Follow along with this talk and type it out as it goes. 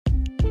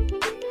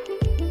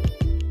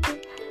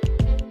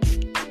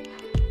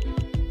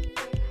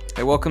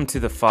Hey, welcome to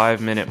the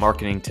 5-Minute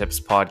Marketing Tips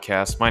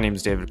Podcast. My name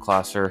is David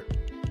Klasser.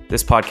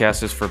 This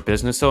podcast is for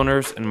business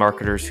owners and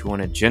marketers who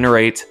want to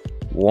generate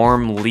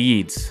warm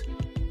leads.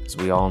 As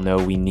we all know,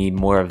 we need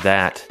more of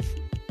that.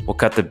 We'll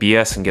cut the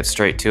BS and get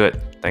straight to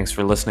it. Thanks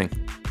for listening.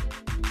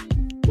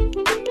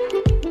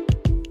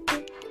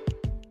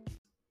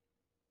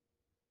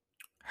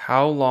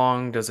 How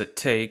long does it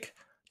take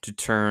to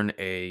turn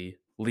a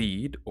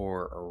lead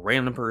or a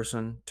random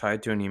person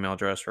tied to an email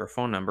address or a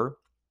phone number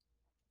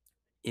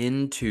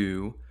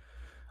into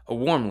a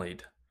warm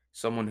lead?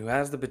 Someone who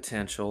has the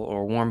potential,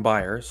 or a warm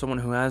buyer, someone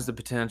who has the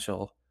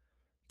potential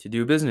to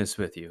do business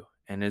with you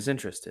and is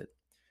interested.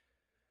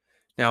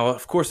 Now,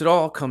 of course, it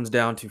all comes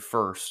down to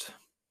first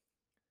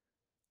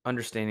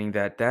understanding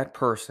that that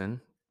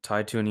person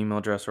tied to an email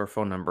address or a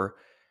phone number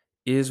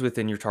is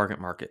within your target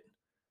market.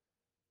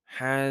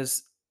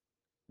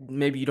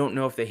 Maybe you don't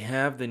know if they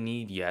have the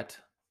need yet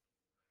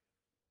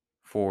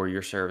for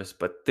your service,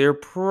 but they're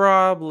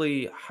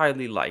probably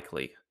highly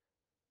likely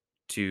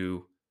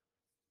to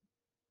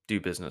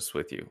do business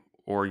with you,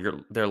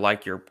 or they're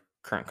like your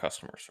current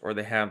customers, or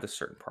they have this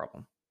certain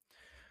problem.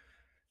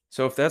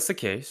 So if that's the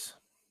case,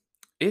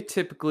 it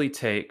typically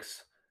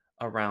takes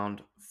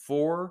around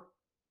 4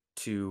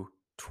 to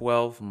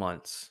 12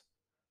 months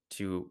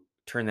to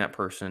turn that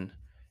person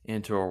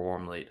into a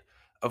warm lead.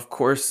 Of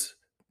course,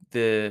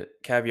 the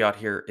caveat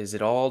here is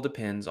it all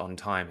depends on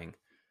timing.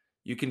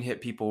 You can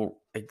hit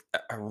people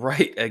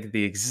right at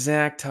the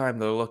exact time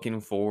they're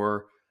looking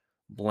for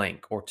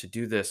blank, or to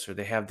do this, or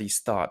they have these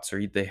thoughts,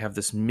 or they have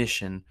this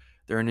mission.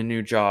 They're in a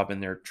new job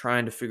and they're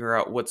trying to figure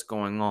out what's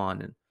going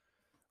on. And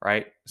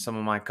right, some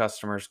of my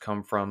customers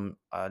come from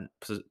a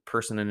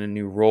person in a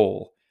new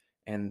role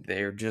and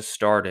they're just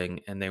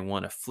starting and they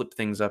want to flip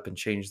things up and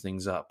change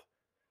things up.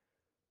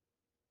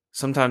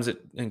 Sometimes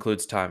it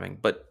includes timing,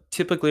 but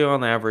typically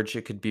on average,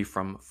 it could be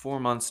from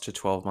 4 months to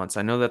 12 months.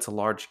 I know that's a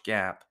large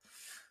gap,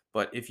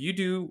 but if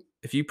you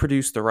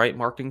produce the right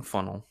marketing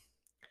funnel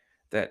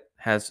that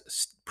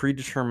has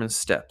predetermined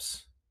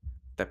steps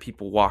that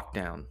people walk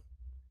down,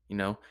 they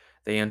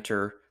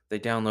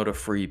download a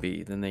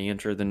freebie, then they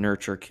enter the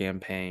nurture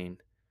campaign,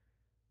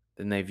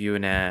 then they view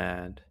an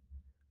ad,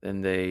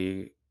 then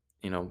they,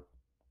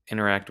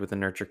 interact with the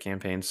nurture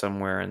campaign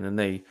somewhere, and then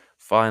they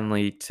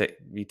finally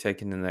be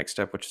taken to the next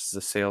step, which is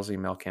the sales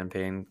email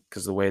campaign,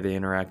 because the way they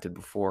interacted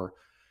before,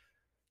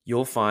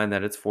 you'll find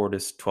that it's 4 to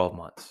 12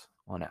 months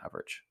on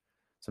average.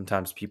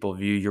 Sometimes people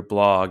view your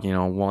blog,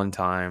 one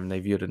time, they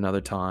view it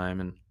another time,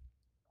 and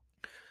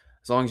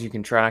as long as you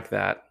can track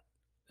that,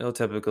 it'll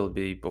typically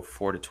be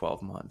 4 to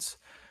 12 months.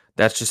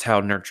 That's just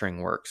how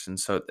nurturing works.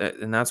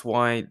 And that's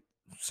why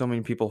so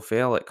many people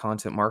fail at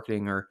content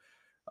marketing or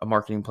a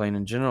marketing plan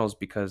in general, is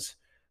because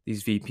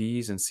these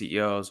VPs and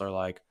CEOs are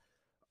like,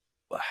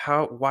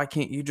 why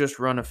can't you just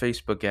run a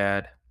Facebook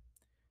ad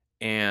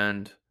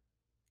and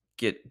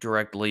get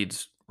direct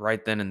leads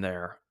right then and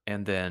there,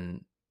 and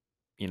then,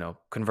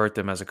 convert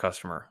them as a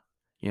customer?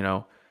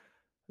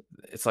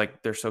 It's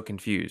like they're so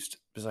confused.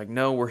 It's like,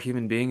 no, we're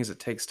human beings. It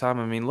takes time.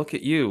 I mean, look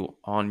at you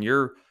on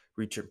your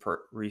recent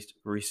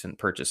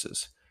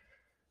purchases.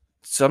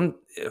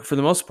 For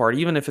the most part,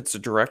 even if it's a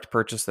direct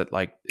purchase that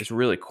is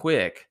really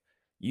quick,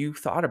 you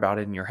thought about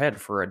it in your head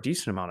for a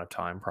decent amount of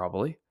time,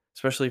 probably,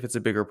 especially if it's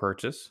a bigger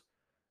purchase.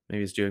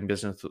 Maybe it's doing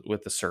business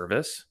with the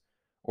service,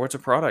 or it's a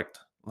product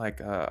like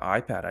an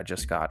iPad I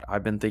just got.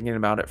 I've been thinking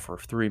about it for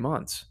 3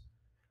 months.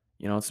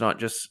 It's not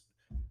just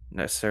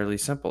necessarily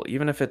simple.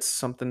 Even if it's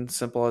something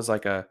simple as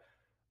like a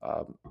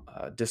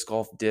disc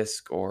golf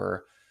disc,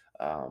 or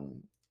I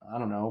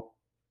don't know,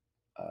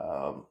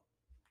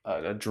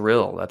 a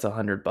drill that's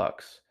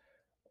 $100,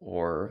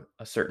 or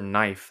a certain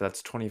knife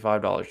that's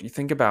 $25. You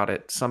think about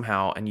it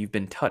somehow, and you've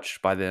been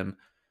touched by them,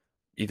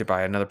 either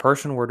by another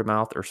person, word of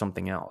mouth, or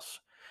something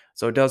else.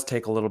 So it does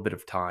take a little bit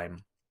of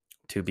time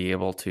to be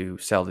able to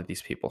sell to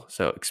these people.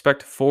 So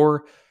expect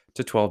 4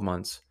 to 12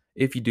 months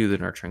if you do the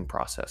nurturing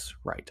process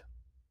right.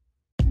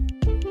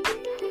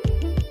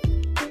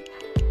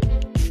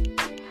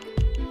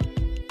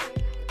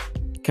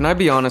 Can I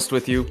be honest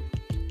with you?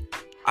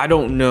 I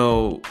don't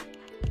know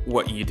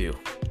what you do.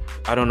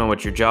 I don't know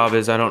what your job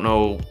is. I don't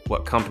know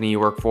what company you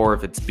work for,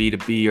 if it's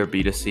B2B or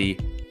B2C.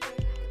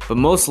 But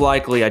most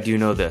likely, I do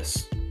know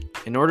this.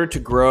 In order to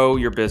grow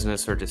your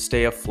business or to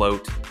stay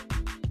afloat,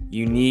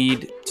 you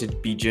need to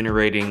be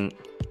generating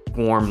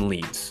warm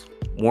leads.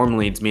 Warm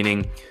leads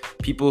meaning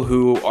people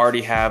who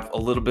already have a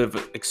little bit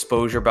of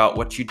exposure about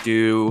what you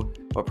do,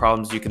 what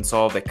problems you can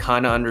solve. They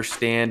kind of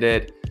understand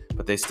it,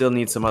 but they still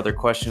need some other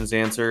questions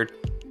answered.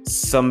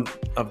 Some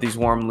of these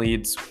warm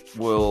leads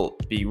will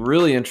be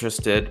really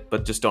interested,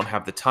 but just don't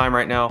have the time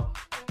right now.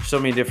 So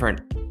many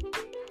different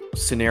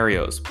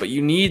scenarios, but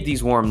you need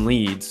these warm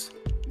leads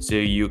so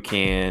you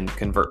can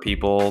convert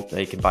people.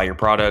 They can buy your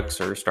products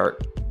or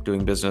start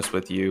doing business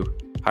with you,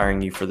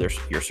 hiring you for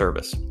your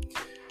service.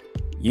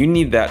 You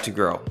need that to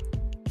grow.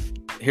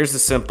 Here's the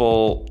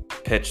simple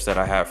pitch that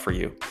I have for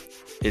you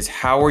is,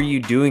 how are you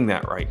doing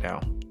that right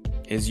now?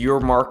 Is your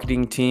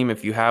marketing team,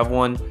 if you have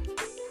one,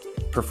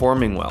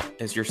 performing well?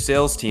 Is your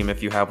sales team,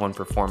 if you have one,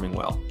 performing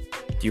well?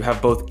 Do you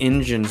have both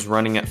engines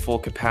running at full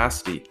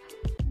capacity?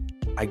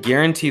 I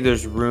guarantee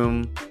there's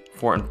room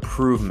for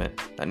improvement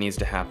that needs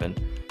to happen.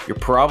 You're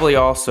probably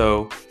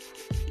also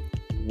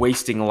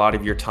wasting a lot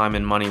of your time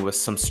and money with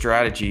some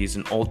strategies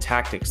and old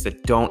tactics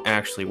that don't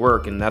actually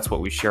work, and that's what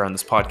we share on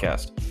this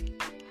podcast.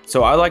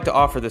 So I'd like to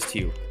offer this to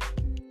you.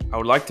 I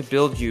would like to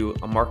build you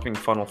a marketing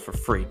funnel for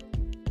free.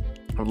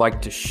 I would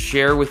like to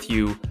share with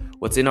you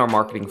what's in our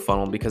marketing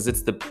funnel because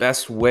it's the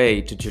best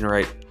way to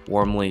generate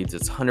warm leads.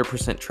 It's 100%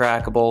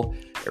 trackable.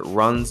 It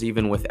runs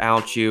even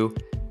without you,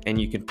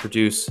 and you can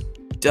produce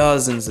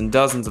dozens and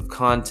dozens of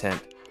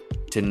content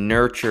to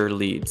nurture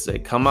leads. They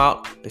come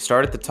out, they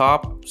start at the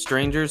top,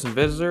 strangers and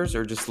visitors,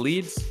 or just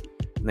leads,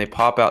 and they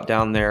pop out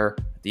down there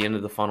at the end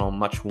of the funnel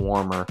much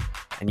warmer,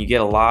 and you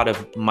get a lot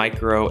of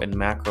micro and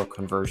macro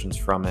conversions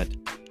from it.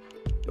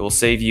 It will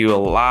save you a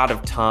lot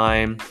of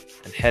time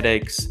and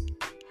headaches.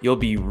 You'll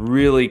be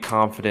really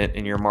confident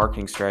in your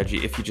marketing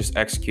strategy if you just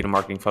execute a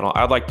marketing funnel.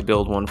 I'd like to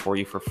build one for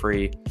you for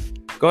free.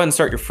 Go ahead and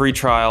start your free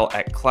trial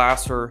at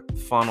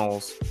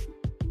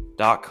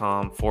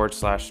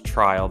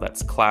Klasser.com/trial.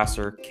 That's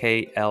Klasser,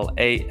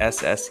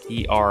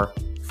 Klasser,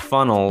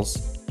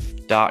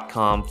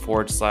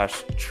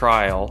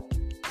 funnels.com/trial.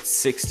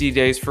 60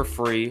 days for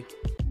free,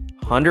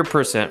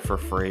 100% for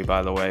free,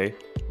 by the way,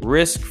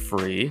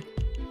 risk-free,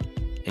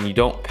 and you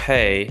don't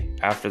pay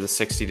after the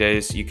 60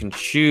 days. You can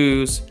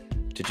choose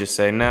to just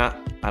say, nah,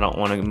 I don't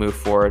want to move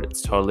forward.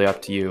 It's totally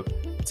up to you.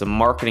 It's a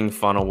marketing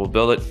funnel. We'll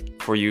build it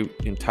for you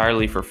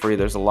entirely for free.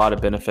 There's a lot of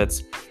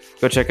benefits.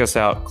 Go check us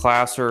out,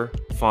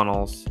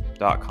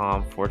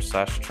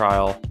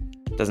 Klasserfunnels.com/trial.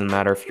 Doesn't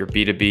matter if you're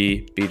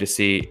B2B,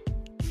 B2C,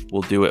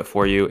 we'll do it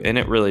for you. And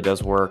it really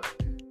does work.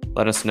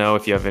 Let us know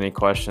if you have any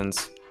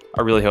questions.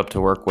 I really hope to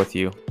work with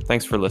you.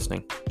 Thanks for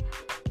listening.